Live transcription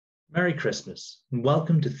Merry Christmas, and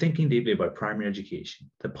welcome to Thinking Deeply About Primary Education,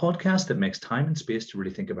 the podcast that makes time and space to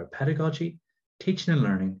really think about pedagogy, teaching and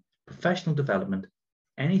learning, professional development,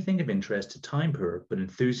 anything of interest to time-poor but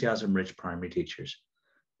enthusiasm-rich primary teachers.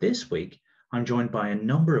 This week, I'm joined by a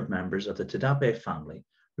number of members of the TDaPE family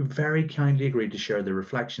who very kindly agreed to share their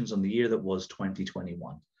reflections on the year that was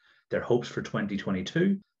 2021, their hopes for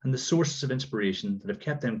 2022, and the sources of inspiration that have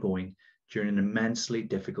kept them going during an immensely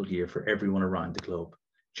difficult year for everyone around the globe.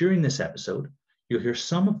 During this episode, you'll hear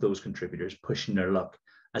some of those contributors pushing their luck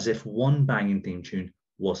as if one banging theme tune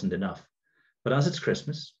wasn't enough. But as it's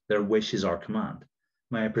Christmas, their wish is our command.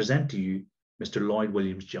 May I present to you Mr. Lloyd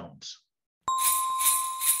Williams-Jones.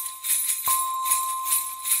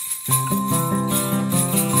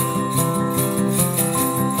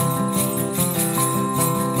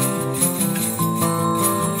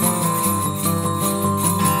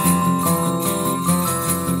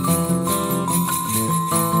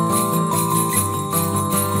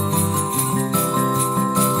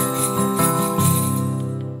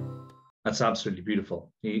 That's absolutely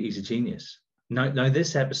beautiful. He's a genius. Now,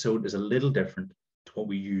 this episode is a little different to what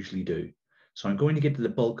we usually do. So I'm going to get to the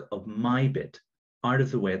bulk of my bit out of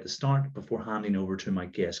the way at the start before handing over to my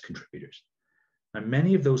guest contributors. Now,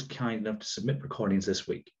 many of those kind enough to submit recordings this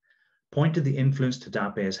week point to the influence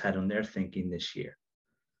TDaPE has had on their thinking this year.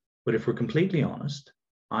 But if we're completely honest,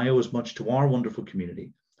 I owe as much to our wonderful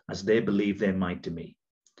community as they believe they might to me.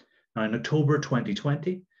 Now, in October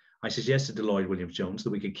 2020, I suggested to Lloyd Williams-Jones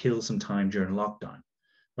that we could kill some time during lockdown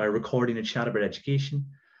by recording a chat about education,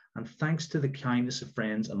 and thanks to the kindness of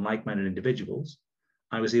friends and like-minded individuals,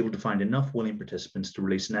 I was able to find enough willing participants to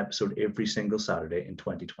release an episode every single Saturday in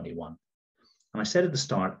 2021. And I said at the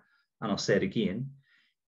start, and I'll say it again,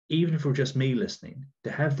 even if it were just me listening,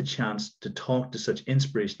 to have the chance to talk to such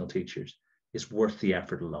inspirational teachers is worth the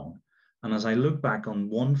effort alone. And as I look back on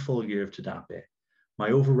one full year of TDaPE,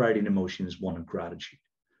 my overriding emotion is one of gratitude.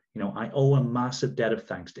 I owe a massive debt of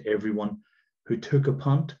thanks to everyone who took a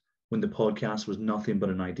punt when the podcast was nothing but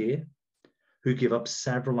an idea, who gave up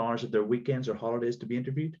several hours of their weekends or holidays to be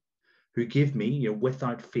interviewed, who give me,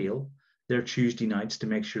 without fail, their Tuesday nights to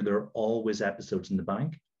make sure there are always episodes in the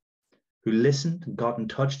bank, who listened and got in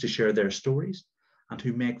touch to share their stories, and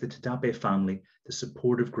who make the TDaPE family the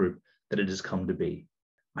supportive group that it has come to be.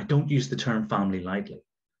 I don't use the term family lightly.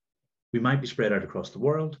 We might be spread out across the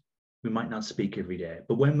world. We might not speak every day,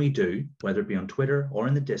 but when we do, whether it be on Twitter or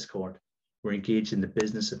in the Discord, we're engaged in the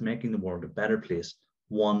business of making the world a better place,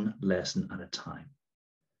 one lesson at a time.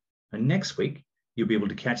 And next week, you'll be able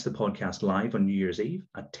to catch the podcast live on New Year's Eve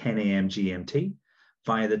at 10 a.m. GMT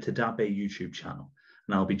via the TDaPE YouTube channel.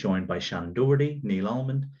 And I'll be joined by Shannen Doherty, Neil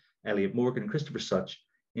Almond, Elliot Morgan, and Christopher Such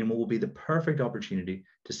in what will be the perfect opportunity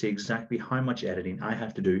to see exactly how much editing I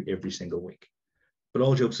have to do every single week. But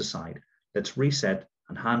all jokes aside, let's reset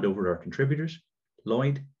and hand over to our contributors.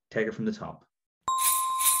 Lloyd, take it from the top.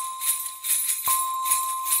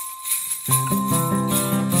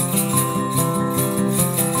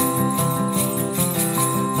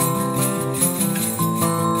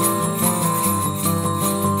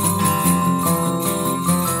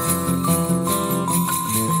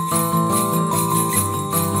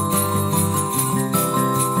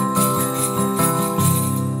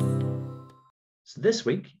 So this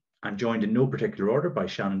week, I'm joined in no particular order by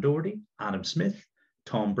Shannen Doherty, Adam Smith,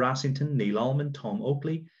 Tom Brassington, Neil Almond, Tom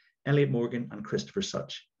Oakley, Elliot Morgan, and Christopher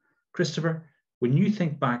Such. Christopher, when you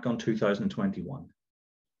think back on 2021,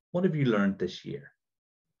 what have you learned this year?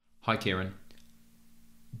 Hi, Kieran.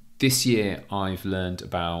 This year, I've learned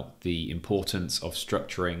about the importance of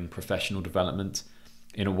structuring professional development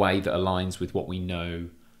in a way that aligns with what we know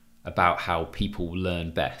about how people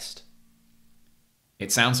learn best.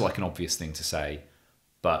 It sounds like an obvious thing to say,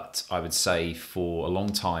 but I would say for a long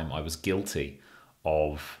time I was guilty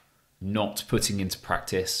of not putting into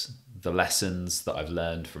practice the lessons that I've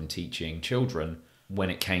learned from teaching children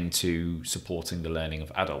when it came to supporting the learning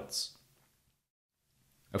of adults.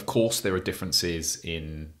 Of course, there are differences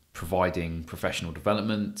in providing professional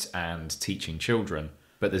development and teaching children,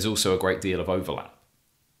 but there's also a great deal of overlap.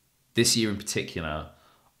 This year in particular,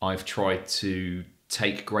 I've tried to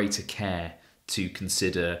take greater care to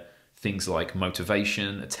consider things like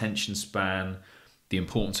motivation, attention span, the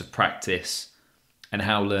importance of practice, and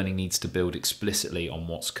how learning needs to build explicitly on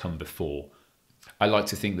what's come before. I like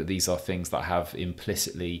to think that these are things that I have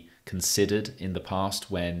implicitly considered in the past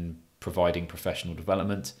when providing professional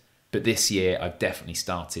development, but this year I've definitely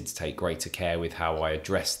started to take greater care with how I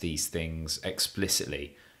address these things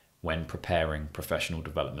explicitly when preparing professional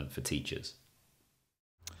development for teachers.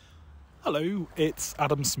 Hello, it's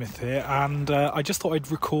Adam Smith here, and I just thought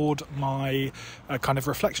I'd record my kind of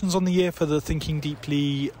reflections on the year for the Thinking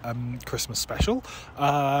Deeply Christmas Special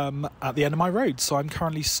at the end of my road. So I'm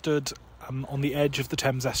currently stood on the edge of the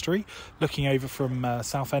Thames estuary, looking over from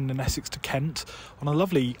Southend in Essex to Kent on a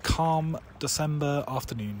lovely, calm December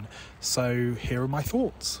afternoon. So here are my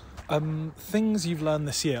thoughts. Things you've learned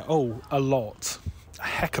this year? Oh, a lot. A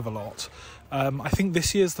heck of a lot. I think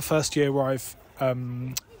this year's the first year where I've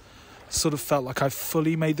sort of felt like I've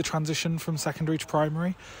fully made the transition from secondary to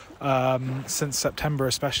primary. Since September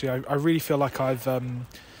especially, I really feel like I've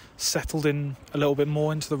settled in a little bit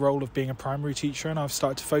more into the role of being a primary teacher, and I've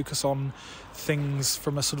started to focus on things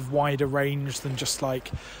from a sort of wider range than just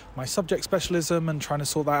like my subject specialism and trying to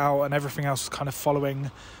sort that out, and everything else kind of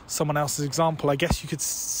following someone else's example. I guess you could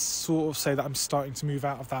sort of say that I'm starting to move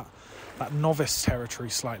out of that novice territory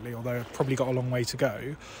slightly, although I've probably got a long way to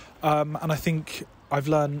go. And I think I've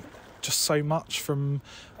learned just so much from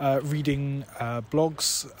reading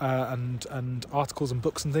blogs and articles and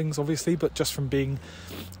books and things, obviously, but just from being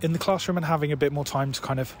in the classroom and having a bit more time to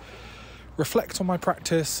kind of reflect on my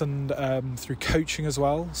practice and through coaching as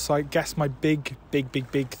well. So I guess my big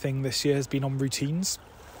thing this year has been on routines,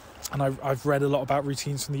 and I've read a lot about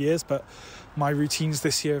routines from the years, but my routines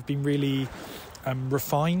this year have been really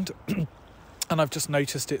refined, and I've just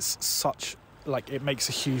noticed it's such, like, it makes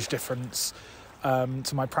a huge difference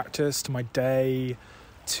to my practice, to my day,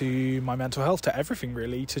 to my mental health, to everything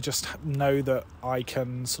really, to just know that I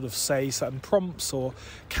can sort of say certain prompts or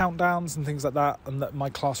countdowns and things like that, and that my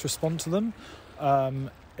class respond to them.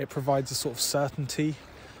 It provides a sort of certainty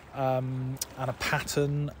and a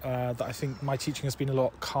pattern that I think my teaching has been a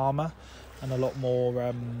lot calmer and a lot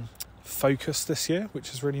more focused this year,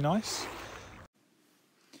 which is really nice.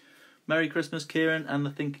 Merry Christmas, Kieran and the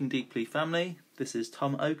Thinking Deeply family. This is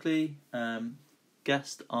Tom Oakley,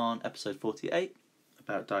 guest on episode 48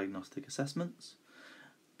 about diagnostic assessments.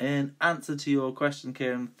 In answer to your question,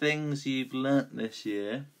 Kieran, things you've learnt this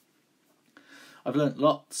year, I've learnt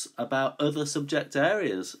lots about other subject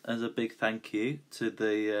areas as a big thank you to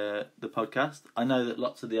the podcast. I know that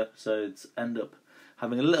lots of the episodes end up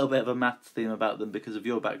having a little bit of a maths theme about them because of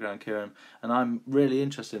your background, Kieran, and I'm really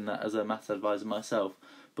interested in that as a maths advisor myself.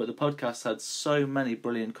 But the podcast had so many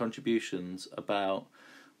brilliant contributions about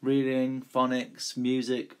reading, phonics,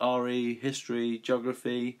 music, RE, history,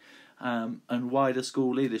 geography, and wider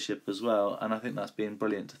school leadership as well. And I think that's been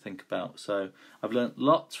brilliant to think about. So I've learnt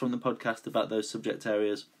lots from the podcast about those subject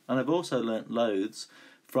areas. And I've also learnt loads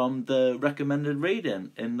from the recommended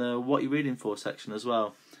reading in the What You're Reading For section as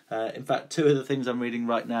well. In fact, two of the things I'm reading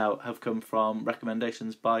right now have come from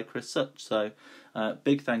recommendations by Chris Such. So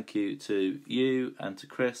big thank you to you and to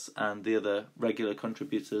Chris and the other regular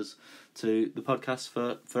contributors to the podcast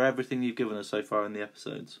for everything you've given us so far in the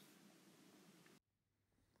episodes.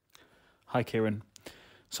 Hi, Kieran.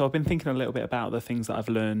 So I've been thinking a little bit about the things that I've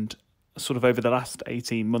learned sort of over the last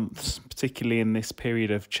 18 months, particularly in this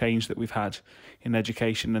period of change that we've had in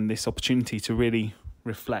education and this opportunity to really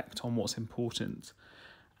reflect on what's important.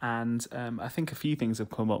 And I think a few things have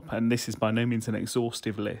come up, and this is by no means an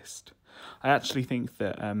exhaustive list. I actually think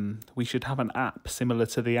that we should have an app similar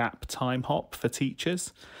to the app Time Hop for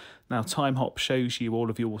teachers. Now, Time Hop shows you all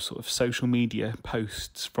of your sort of social media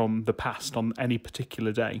posts from the past on any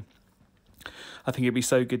particular day. I think it'd be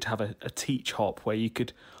so good to have a teach hop where you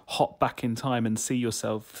could hop back in time and see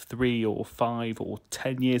yourself 3 or 5 or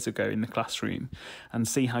 10 years ago in the classroom and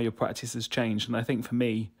see how your practice has changed. And I think for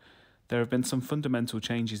me, there have been some fundamental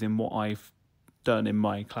changes in what I've done in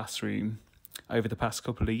my classroom over the past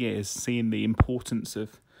couple of years, seeing the importance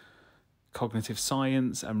of cognitive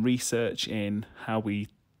science and research in how we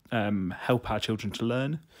help our children to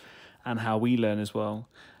learn and how we learn as well.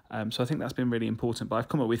 So I think that's been really important. But I've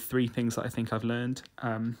come up with 3 things that I think I've learned.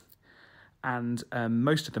 And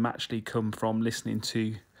most of them actually come from listening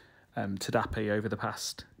to TDaPE over the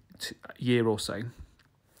past year or so.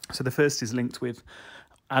 So the first is linked with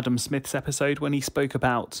Adam Smith's episode when he spoke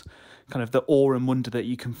about kind of the awe and wonder that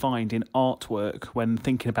you can find in artwork when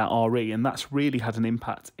thinking about RE, and that's really had an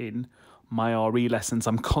impact in my RE lessons.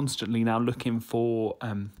 I'm constantly now looking for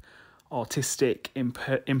artistic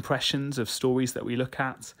impressions of stories that we look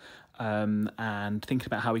at, and thinking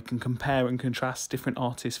about how we can compare and contrast different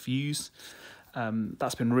artists' views.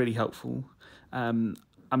 That's been really helpful.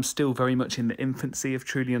 I'm still very much in the infancy of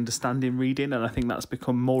truly understanding reading, and I think that's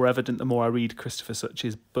become more evident the more I read Christopher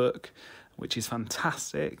Such's book, which is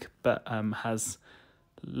fantastic, but has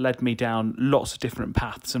led me down lots of different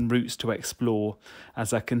paths and routes to explore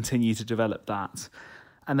as I continue to develop that.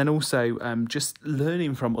 And then also just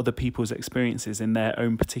learning from other people's experiences in their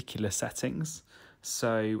own particular settings.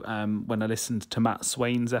 So when I listened to Matt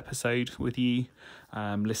Swain's episode with you,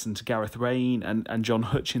 listened to Gareth Rain and John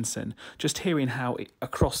Hutchinson, just hearing how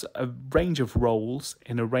across a range of roles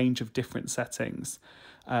in a range of different settings,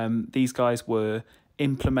 these guys were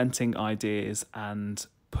implementing ideas and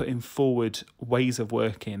putting forward ways of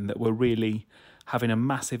working that were really having a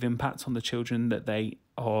massive impact on the children that they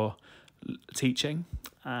are teaching.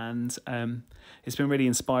 And it's been really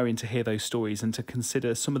inspiring to hear those stories and to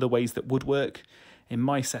consider some of the ways that would work in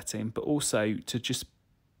my setting, but also to just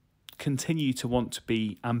continue to want to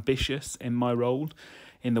be ambitious in my role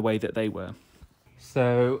in the way that they were.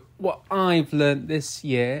 So what I've learnt this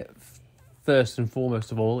year, first and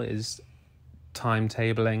foremost of all, is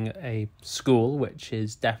timetabling a school, which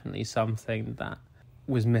is definitely something that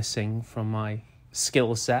was missing from my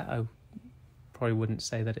skill set. I probably wouldn't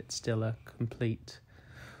say that it's still a complete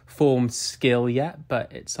formed skill yet,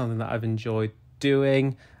 but it's something that I've enjoyed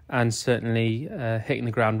doing, and certainly hitting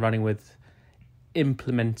the ground running with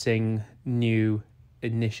implementing new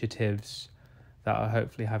initiatives that are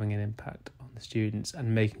hopefully having an impact on the students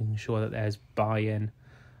and making sure that there's buy-in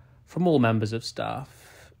from all members of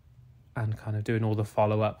staff, and kind of doing all the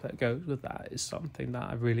follow-up that goes with that is something that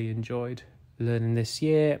I've really enjoyed learning this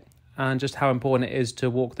year. And just how important it is to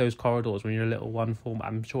walk those corridors when you're a little one-form,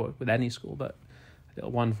 I'm sure with any school, but a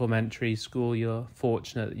little one-form entry school, you're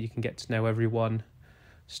fortunate that you can get to know everyone,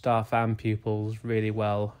 staff and pupils, really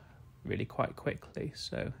well, really quite quickly.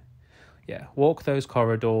 So yeah, walk those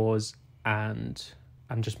corridors and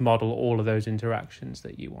just model all of those interactions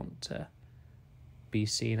that you want to be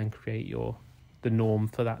seen and create the norm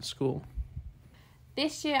for that school.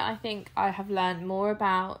 This year I think I have learned more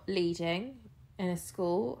about leading in a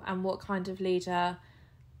school and what kind of leader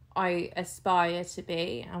I aspire to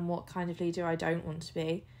be and what kind of leader I don't want to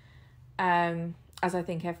be, as I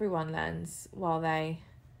think everyone learns while they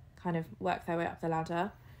kind of work their way up the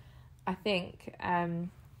ladder. I think I'm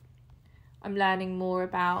learning more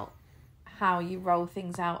about how you roll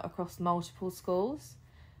things out across multiple schools,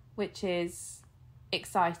 which is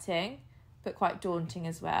exciting but quite daunting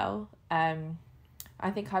as well. I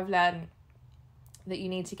think I've learned that you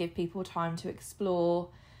need to give people time to explore.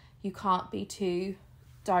 You can't be too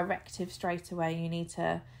directive straight away. You need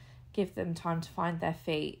to give them time to find their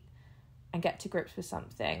feet and get to grips with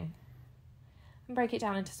something and break it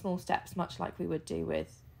down into small steps, much like we would do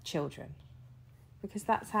with children, because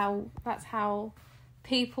that's how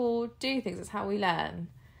people do things. That's how we learn.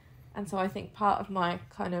 And so I think part of my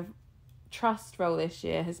kind of trust role this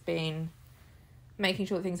year has been making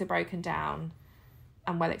sure that things are broken down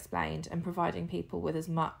and well explained, and providing people with as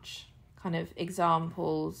much kind of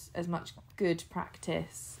examples, as much good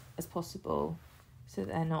practice as possible, so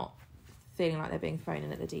that they're not feeling like they're being thrown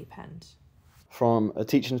in at the deep end. From a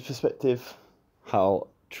teaching's perspective, how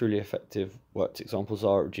truly effective worked examples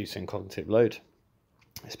are at reducing cognitive load,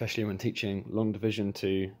 especially when teaching long division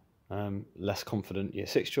to less confident Year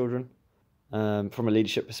 6 children. From a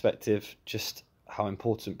leadership perspective, just how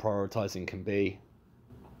important prioritising can be,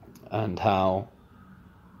 and how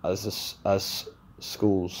as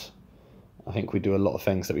schools, I think we do a lot of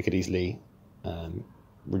things that we could easily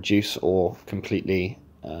reduce or completely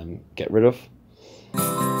get rid of.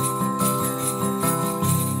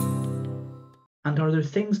 And are there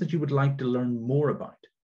things that you would like to learn more about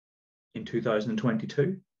in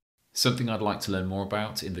 2022? Something I'd like to learn more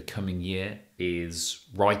about in the coming year is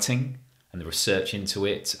writing and the research into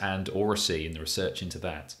it, and oracy and the research into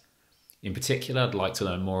that. In particular, I'd like to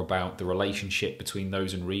learn more about the relationship between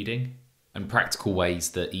those and reading, and practical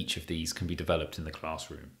ways that each of these can be developed in the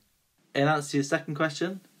classroom. In answer to your second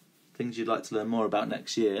question, things you'd like to learn more about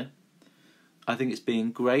next year, I think it's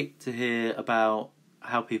been great to hear about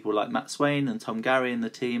how people like Matt Swain and Tom Gary and the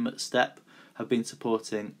team at TDaPE have been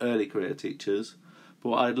supporting early career teachers. But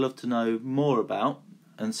what I'd love to know more about,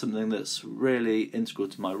 and something that's really integral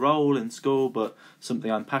to my role in school, but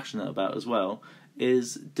something I'm passionate about as well,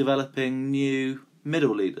 is developing new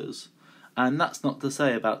middle leaders. And that's not to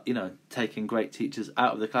say about, taking great teachers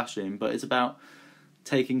out of the classroom, but it's about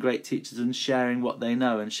taking great teachers and sharing what they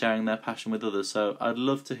know and sharing their passion with others. So I'd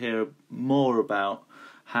love to hear more about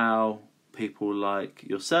how people like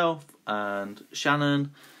yourself and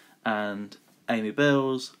Shannen and Amy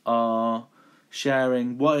Bills are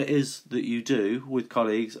sharing what it is that you do with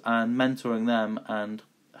colleagues and mentoring them and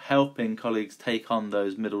helping colleagues take on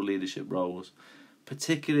those middle leadership roles,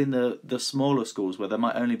 particularly in the smaller schools where there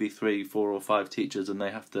might only be 3, 4 or 5 teachers and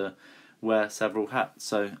they have to wear several hats.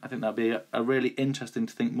 So I think that'd be a really interesting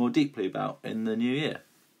to think more deeply about in the new year.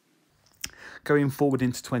 Going forward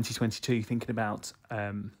into 2022, thinking about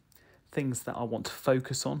things that I want to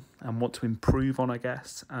focus on and want to improve on, I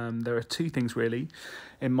guess. There are two things really.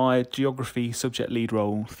 In my geography subject lead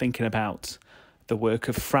role, thinking about the work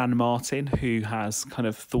of Fran Martin, who has kind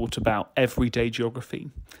of thought about everyday geography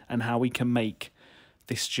and how we can make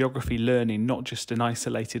this geography learning not just an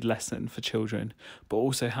isolated lesson for children, but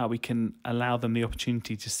also how we can allow them the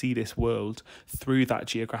opportunity to see this world through that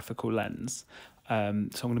geographical lens. So I'm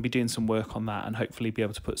going to be doing some work on that and hopefully be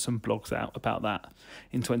able to put some blogs out about that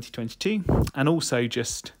in 2022. And also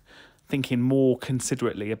just thinking more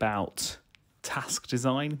considerately about task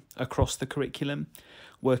design across the curriculum,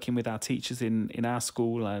 working with our teachers in our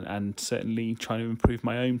school and certainly trying to improve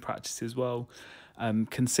my own practice as well.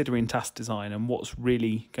 Considering task design and what's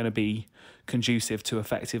really going to be conducive to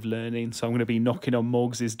effective learning. So I'm going to be knocking on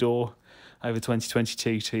Morgs's door over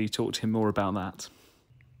 2022 to talk to him more about that.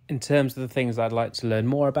 In terms of the things I'd like to learn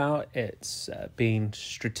more about, it's being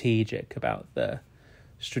strategic about the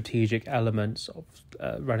strategic elements of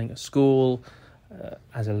running a school.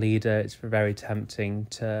 As a leader, it's very tempting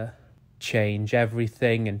to change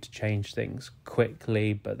everything and to change things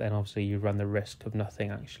quickly, but then obviously you run the risk of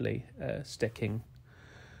nothing actually sticking.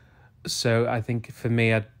 So I think for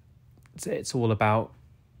me, it's all about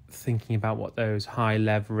thinking about what those high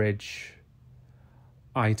leverage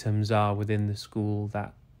items are within the school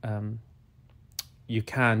that you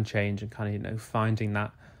can change, and kind of, finding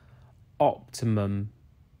that optimum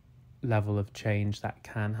level of change that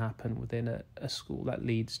can happen within a school that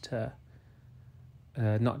leads to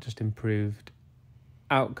not just improved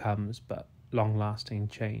outcomes, but long-lasting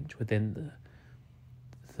change within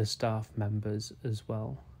the staff members as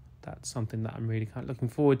well. That's something that I'm really kind of looking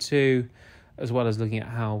forward to, as well as looking at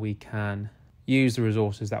how we can use the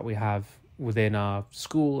resources that we have within our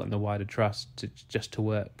school and the wider trust to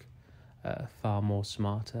work far more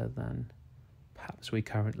smarter than perhaps we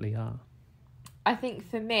currently are. I think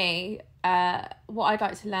for me, what I'd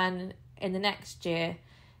like to learn in the next year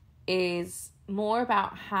is more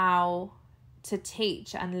about how to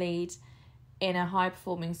teach and lead in a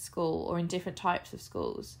high-performing school or in different types of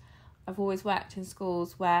schools. I've always worked in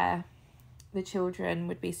schools where the children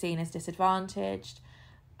would be seen as disadvantaged,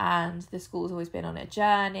 and the school's always been on a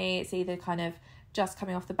journey. It's either kind of just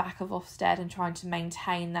coming off the back of Ofsted and trying to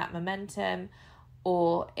maintain that momentum,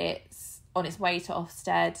 or it's on its way to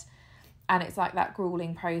Ofsted, and it's like that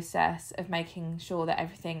grueling process of making sure that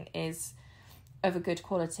everything is of a good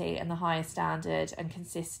quality and the highest standard and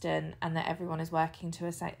consistent, and that everyone is working to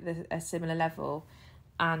a similar level.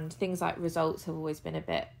 And things like results have always been a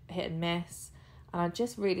bit hit and miss. And I'd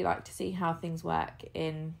just really like to see how things work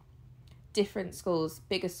in different schools,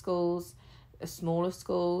 bigger schools, smaller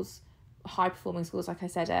schools, high-performing schools, like I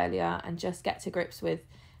said earlier, and just get to grips with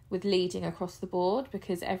leading across the board,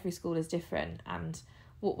 because every school is different, and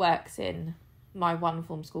what works in my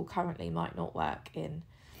one-form school currently might not work in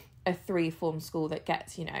a three-form school that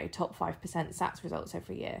gets, top 5% SATs results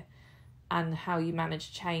every year. And how you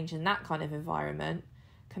manage change in that kind of environment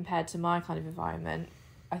compared to my kind of environment,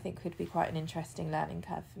 I think could be quite an interesting learning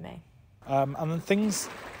curve for me. And then things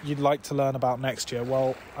you'd like to learn about next year,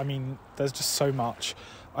 well, I mean, there's just so much.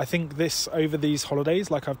 I think over these holidays,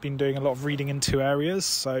 I've been doing a lot of reading in two areas.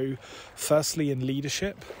 So firstly in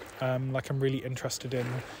leadership, I'm really interested in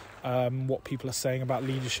what people are saying about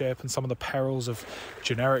leadership and some of the perils of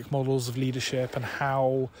generic models of leadership, and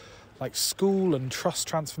how school and trust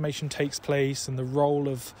transformation takes place, and the role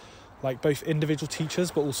of both individual teachers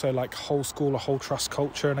but also whole school, a whole trust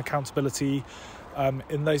culture and accountability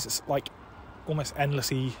in those. It's almost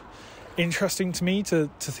endlessly interesting to me to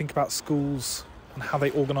think about schools and how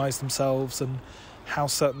they organise themselves and how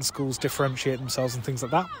certain schools differentiate themselves and things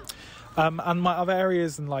like that. And my other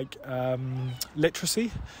areas in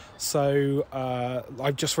literacy. So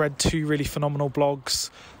I've just read two really phenomenal blogs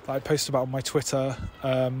that I posted about on my Twitter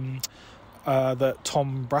that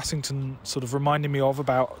Tom Brassington sort of reminded me of,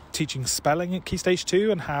 about teaching spelling at Key Stage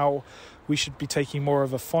 2 and how we should be taking more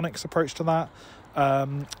of a phonics approach to that.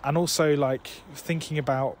 And also thinking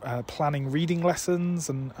about planning reading lessons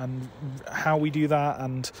and how we do that.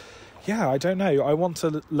 And yeah, I don't know. I want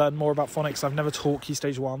to learn more about phonics. I've never taught Key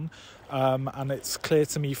Stage 1, and it's clear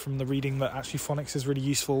to me from the reading that actually phonics is really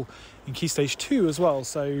useful in Key Stage 2 as well.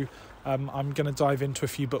 So I'm going to dive into a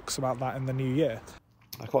few books about that in the new year.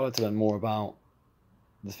 I'd quite like to learn more about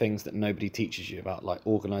the things that nobody teaches you about, like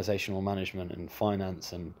organisational management and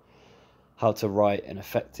finance, and how to write an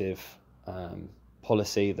effective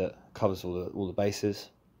policy that covers all the bases.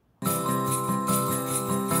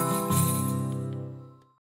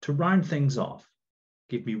 To round things off,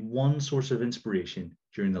 give me one source of inspiration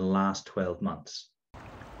during the last 12 months.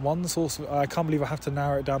 I can't believe I have to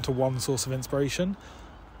narrow it down to one source of inspiration.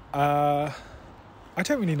 I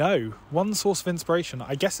don't really know. One source of inspiration,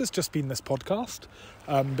 I guess, it's just been this podcast,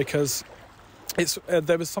 because it's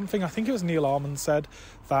there was something, I think it was Neil Almond said,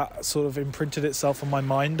 that sort of imprinted itself on my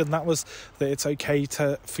mind, and that was that it's okay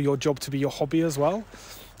for your job to be your hobby as well.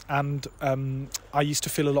 And I used to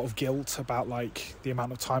feel a lot of guilt about like the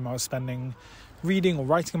amount of time I was spending reading or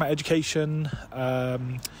writing about education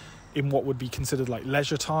in what would be considered like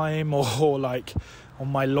leisure time, or like on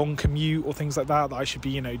my long commute or things like that I should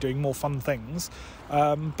be, doing more fun things.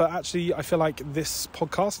 But actually, I feel like this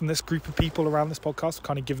podcast and this group of people around this podcast have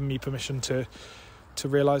kind of given me permission to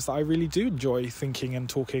realise that I really do enjoy thinking and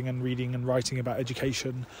talking and reading and writing about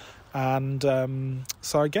education. And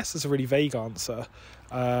so I guess it's a really vague answer,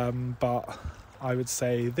 but I would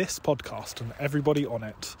say this podcast and everybody on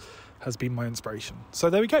it has been my inspiration. So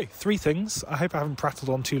there we go, 3 things. I hope I haven't prattled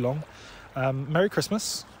on too long. Merry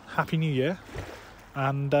Christmas, Happy New Year,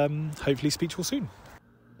 and hopefully speak to you all soon.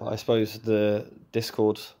 But I suppose the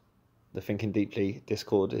Discord, the Thinking Deeply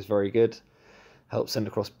Discord, is very good. Helps send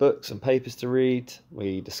across books and papers to read.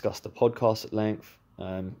 We discuss the podcast at length.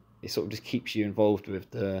 It sort of just keeps you involved with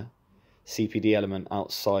the CPD element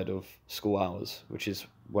outside of school hours, which is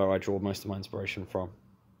where I draw most of my inspiration from.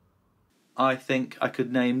 I think I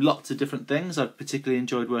could name lots of different things. I've particularly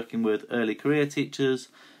enjoyed working with early career teachers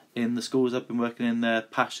in the schools I've been working in. Their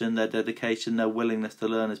passion, their dedication, their willingness to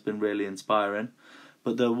learn has been really inspiring.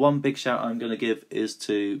 But the one big shout I'm going to give is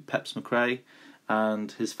to Peps McRae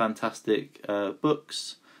and his fantastic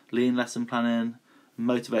books, Lean Lesson Planning,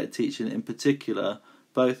 Motivated Teaching in particular.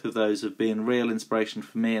 Both of those have been real inspiration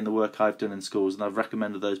for me and the work I've done in schools, and I've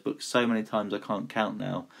recommended those books so many times I can't count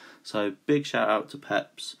now. So big shout out to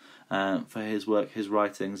Peps for his work, his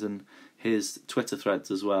writings, and his Twitter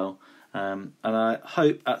threads as well. And I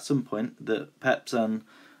hope at some point that Peps and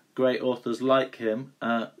great authors like him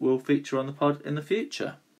will feature on the pod in the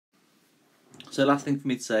future. So last thing for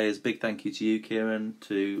me to say is big thank you to you, Kieran,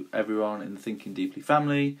 to everyone in the Thinking Deeply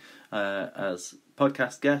family as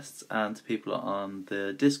podcast guests, and to people on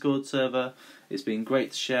the Discord server. It's been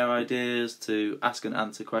great to share ideas, to ask and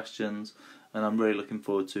answer questions, and I'm really looking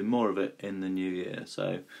forward to more of it in the new year.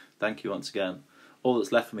 So thank you once again. All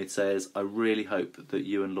that's left for me to say is I really hope that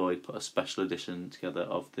you and Lloyd put a special edition together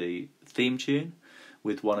of the theme tune,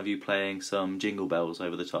 with one of you playing some jingle bells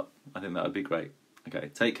over the top. I think that would be great.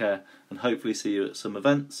 Okay, take care, and hopefully see you at some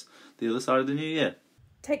events the other side of the new year.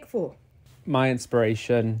 Take 4. My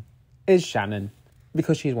inspiration is Shannen,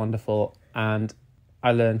 because she's wonderful, and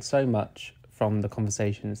I learned so much from the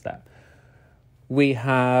conversations that we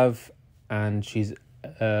have, and she's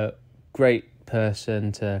a great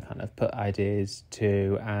person to kind of put ideas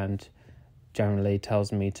to, and generally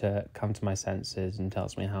tells me to come to my senses and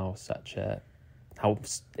tells me how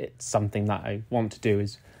it's something that I want to do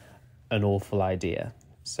is an awful idea.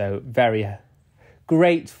 So very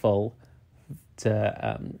grateful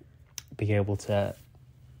to be able to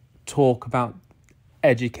talk about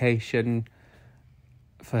education,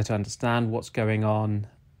 for her to understand what's going on,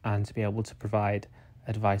 and to be able to provide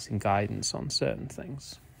advice and guidance on certain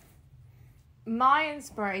things. My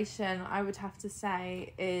inspiration, I would have to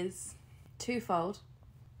say, is twofold.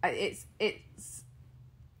 It's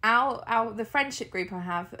the friendship group I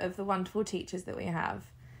have of the wonderful teachers that we have,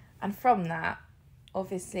 and from that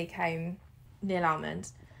obviously came Neil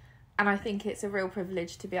Almond, and I think it's a real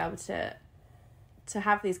privilege to be able to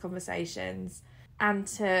have these conversations and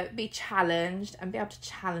to be challenged and be able to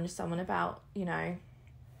challenge someone about,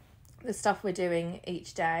 the stuff we're doing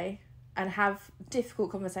each day, and have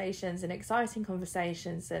difficult conversations and exciting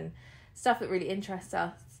conversations and stuff that really interests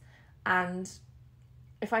us. And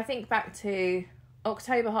if I think back to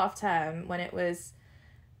October half term, when it was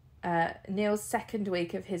Neil's second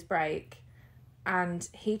week of his break, and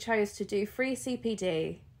he chose to do free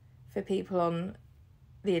CPD for people on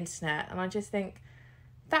the internet, and I just think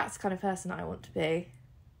that's the kind of person I want to be.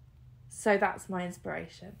 So that's my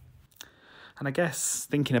inspiration. And I guess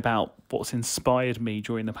thinking about what's inspired me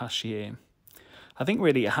during the past year, I think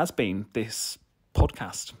really it has been this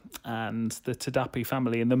podcast and the TDaPE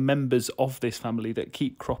family and the members of this family that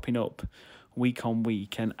keep cropping up week on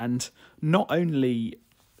week, and not only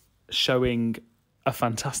showing a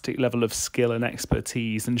fantastic level of skill and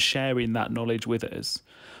expertise and sharing that knowledge with us,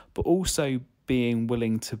 but also being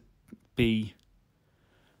willing to be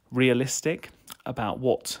realistic about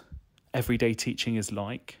what everyday teaching is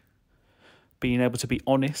like, being able to be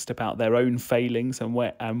honest about their own failings and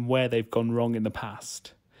where they've gone wrong in the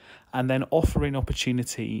past, and then offering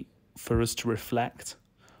opportunity for us to reflect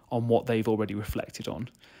on what they've already reflected on.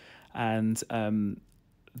 And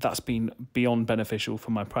that's been beyond beneficial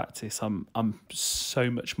for my practice. I'm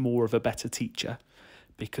so much more of a better teacher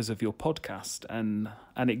because of your podcast, and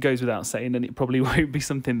it goes without saying, and it probably won't be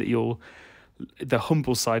something that the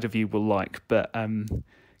humble side of you will like, but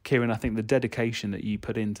Kieran, I think the dedication that you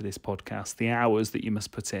put into this podcast, the hours that you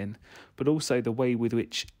must put in, but also the way with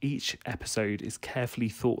which each episode is carefully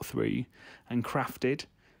thought through and crafted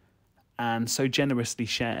and so generously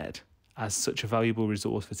shared as such a valuable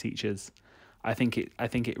resource for teachers. I think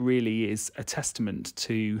it really is a testament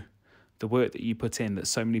to the work that you put in, that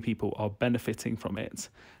so many people are benefiting from it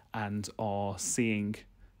and are seeing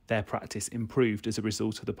their practice improved as a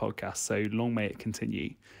result of the podcast. So long may it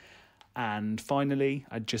continue. And finally,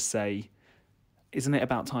 I'd just say, isn't it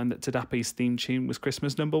about time that TDaPE's theme tune was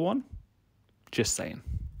Christmas #1? Just saying.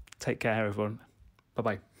 Take care, everyone.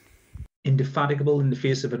 Bye-bye. Indefatigable in the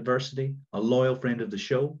face of adversity, a loyal friend of the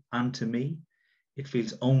show, and to me, it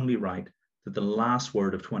feels only right that the last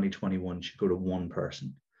word of 2021 should go to one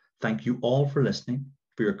person. Thank you all for listening,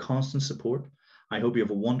 for your constant support. I hope you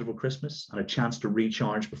have a wonderful Christmas and a chance to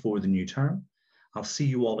recharge before the new term. I'll see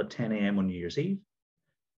you all at 10 a.m. on New Year's Eve.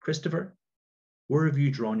 Christopher, where have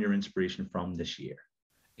you drawn your inspiration from this year?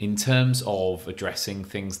 In terms of addressing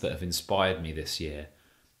things that have inspired me this year,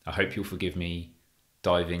 I hope you'll forgive me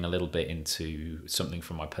diving a little bit into something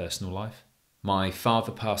from my personal life. My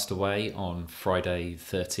father passed away on Friday,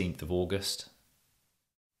 13th of August.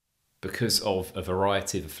 Because of a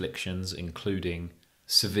variety of afflictions, including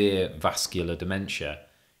severe vascular dementia,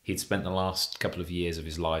 he'd spent the last couple of years of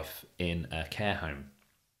his life in a care home.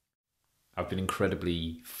 I've been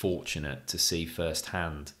incredibly fortunate to see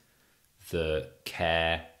firsthand the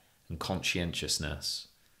care and conscientiousness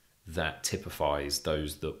that typifies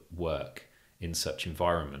those that work in such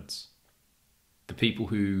environments. The people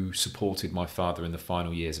who supported my father in the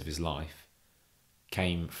final years of his life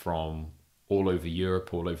came from all over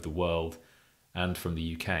Europe, all over the world, and from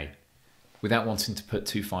the UK. Without wanting to put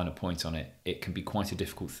too fine a point on it, it can be quite a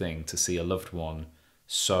difficult thing to see a loved one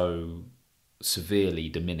so severely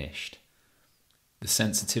diminished. The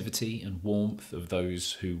sensitivity and warmth of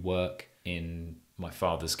those who work in my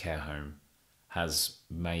father's care home has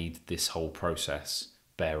made this whole process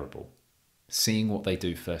bearable. Seeing what they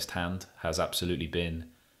do firsthand has absolutely been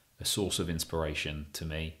a source of inspiration to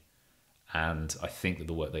me, and I think that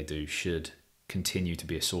the work they do should continue to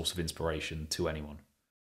be a source of inspiration to anyone.